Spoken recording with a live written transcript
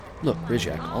Look,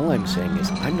 Rizak, all I'm saying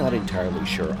is I'm not entirely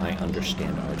sure I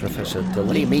understand our Professor deal. Delaney,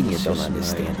 What do you mean you this don't is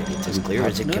understand my it? It's as clear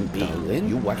as it can be. Darlene,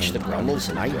 You watch the and Grumbles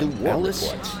and I do war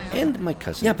Alice, reports. And my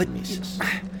cousin Yeah, but Demesis.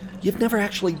 You've never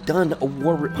actually done a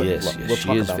war report. Yes, We'll she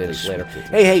talk is about very this later. sweet.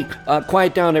 Hey,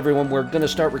 quiet down, everyone. We're going to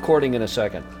start recording in a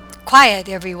second. Quiet,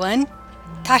 everyone.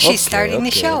 Tashi's starting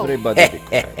the show. Everybody be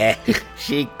quiet.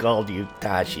 She called you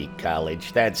Tashi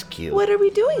College. That's cute. What are we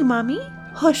doing, Mommy?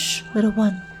 Hush, little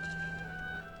one.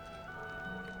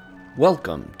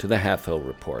 Welcome to the Halfhill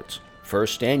Reports,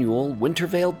 first annual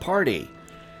Wintervale Party.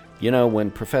 You know, when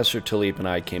Professor Talib and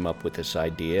I came up with this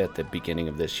idea at the beginning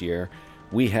of this year,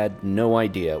 we had no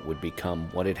idea it would become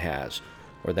what it has,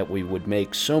 or that we would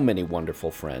make so many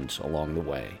wonderful friends along the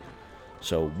way.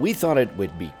 So we thought it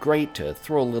would be great to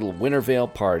throw a little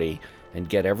Wintervale party and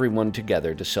get everyone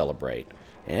together to celebrate.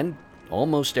 And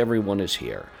almost everyone is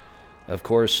here. Of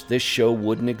course, this show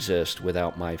wouldn't exist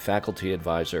without my faculty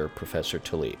advisor, Professor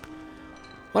Talib.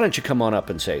 Why don't you come on up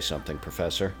and say something,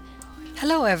 Professor?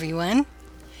 Hello, everyone.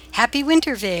 Happy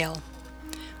Wintervale,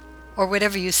 or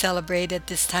whatever you celebrate at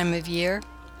this time of year.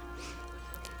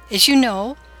 As you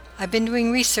know, I've been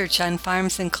doing research on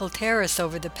farms in Colterras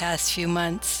over the past few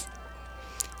months,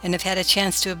 and have had a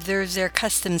chance to observe their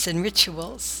customs and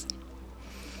rituals.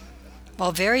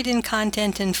 While varied in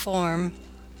content and form,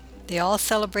 they all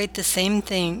celebrate the same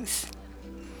things: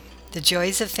 the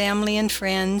joys of family and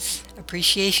friends,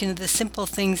 appreciation of the simple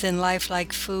things in life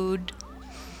like food,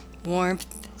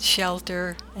 warmth,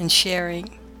 shelter, and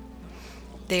sharing.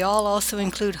 They all also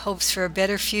include hopes for a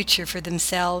better future for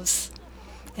themselves,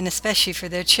 and especially for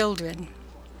their children.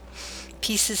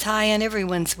 Peace is high on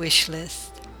everyone's wish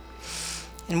list.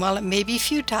 And while it may be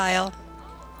futile,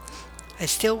 I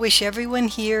still wish everyone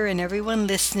here and everyone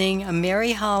listening a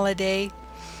merry holiday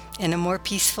and a more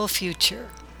peaceful future.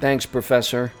 Thanks,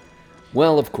 Professor.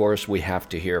 Well, of course, we have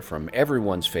to hear from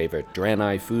everyone's favorite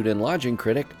Draenei food and lodging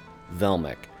critic,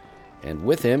 Velmic. And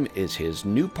with him is his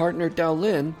new partner,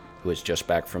 Dowlin, who is just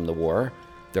back from the war,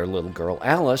 their little girl,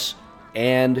 Alice,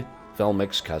 and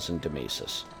Velmic's cousin,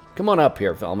 Demesis. Come on up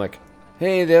here, Velmic.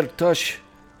 Hey there, Tosh.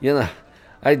 You know,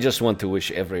 I just want to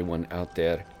wish everyone out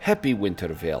there happy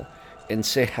Wintervale and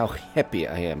say how happy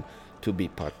I am to be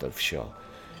part of the show.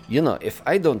 You know, if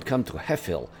I don't come to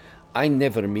Halfhill, I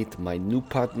never meet my new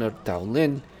partner,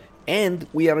 Dowlin, and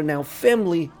we are now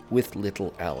family with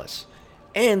little Alice.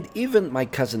 And even my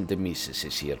cousin Demesis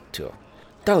is here too.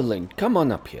 Dowlin, come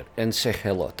on up here and say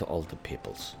hello to all the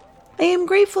peoples. I am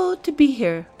grateful to be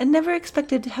here and never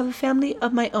expected to have a family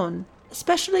of my own,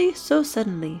 especially so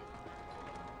suddenly.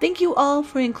 Thank you all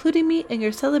for including me in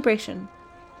your celebration.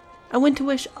 I want to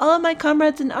wish all of my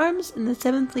comrades in arms in the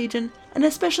 7th Legion, and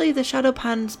especially the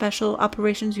Shadowpan Special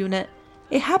Operations Unit,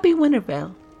 a happy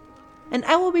Wintervale. And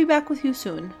I will be back with you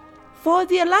soon. For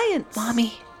the Alliance!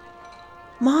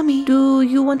 Mommy, do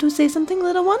you want to say something,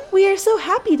 little one? We are so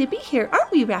happy to be here,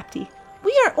 aren't we, Rapti?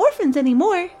 We aren't orphans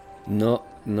anymore. No,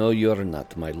 you're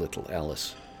not, my little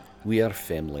Alice. We are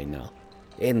family now.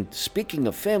 And speaking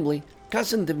of family,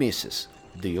 Cousin Demesis,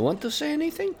 do you want to say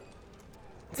anything?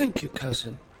 Thank you,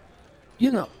 cousin.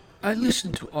 You know, I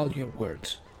listen to all your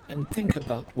words and think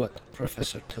about what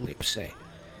Professor Talib say.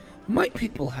 My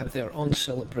people have their own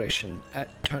celebration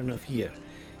at turn of year,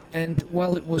 and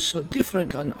while it was so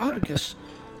different on Argus,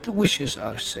 the wishes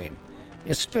are same,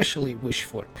 especially wish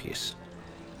for peace.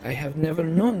 I have never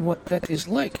known what that is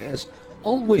like, as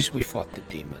always we fought the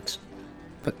demons.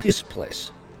 But this place,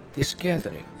 this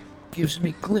gathering, gives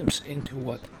me glimpse into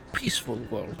what peaceful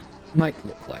world might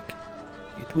look like.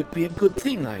 It would be a good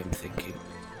thing, I am thinking.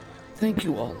 Thank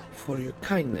you all for your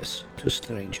kindness to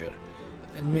stranger,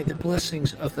 and may the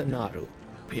blessings of the Naru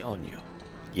be on you.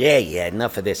 Yeah,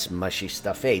 enough of this mushy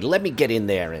stuff. Hey, let me get in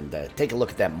there and take a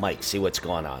look at that mic, see what's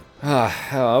going on.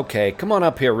 Okay. Come on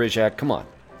up here, Rizak. Come on.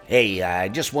 Hey, I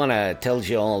just want to tell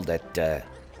you all that,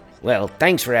 well,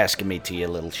 thanks for asking me to your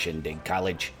little shindig,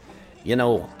 college. You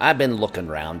know, I've been looking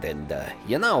around and,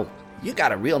 you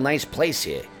got a real nice place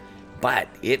here. But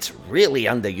it's really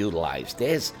underutilized.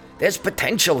 There's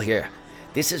potential here.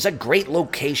 This is a great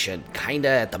location, kinda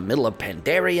at the middle of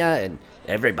Pandaria, and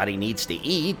everybody needs to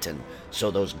eat, and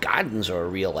so those gardens are a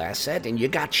real asset, and you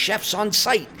got chefs on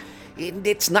site. And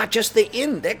it's not just the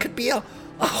inn. There could be a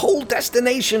whole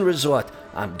destination resort.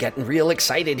 I'm getting real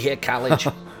excited here, college.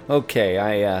 Okay,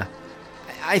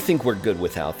 I think we're good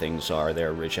with how things are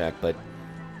there, Rizak, but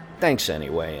thanks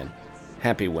anyway, and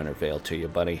happy Wintervale to you,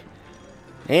 buddy.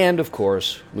 And, of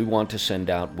course, we want to send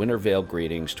out Wintervale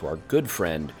greetings to our good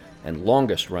friend and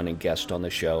longest-running guest on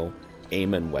the show,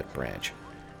 Eamon Wetbranch,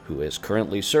 who is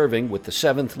currently serving with the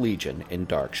 7th Legion in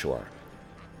Darkshore.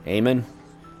 Eamon,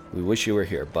 We wish you were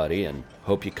here, buddy, and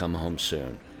hope you come home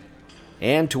soon.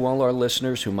 And to all our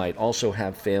listeners who might also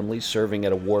have families serving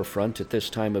at a war front at this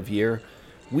time of year,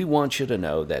 we want you to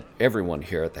know that everyone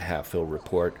here at the Halfhill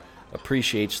Report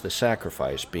appreciates the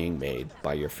sacrifice being made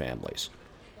by your families.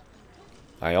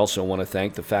 I also want to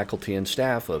thank the faculty and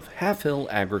staff of Halfhill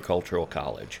Agricultural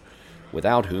College,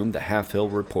 without whom the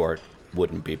Halfhill Report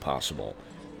wouldn't be possible.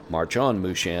 March on,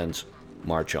 Mooshans,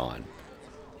 march on.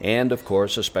 And, of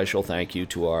course, a special thank you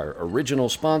to our original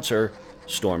sponsor,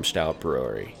 Storm Stout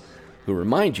Brewery, who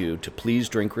remind you to please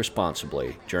drink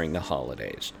responsibly during the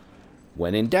holidays.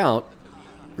 When in doubt,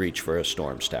 reach for a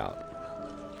Storm Stout.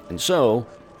 And so,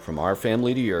 from our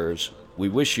family to yours, we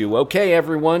wish you, okay,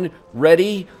 everyone,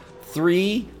 ready?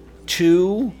 3,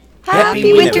 2, Happy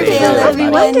Wintervale, Happy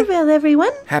everyone. Wintervale,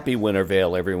 everyone. Happy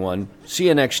Wintervale, everyone. See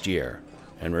you next year.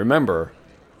 And remember,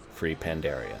 free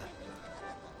Pandaria.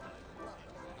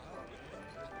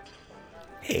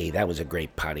 Hey, that was a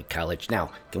great party, college.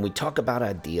 Now, can we talk about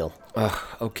our deal?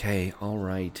 Okay, all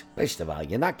right. First of all,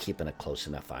 you're not keeping a close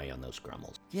enough eye on those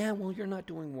Grummels. Yeah, well, you're not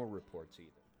doing war reports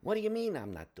either. What do you mean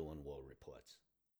I'm not doing war reports?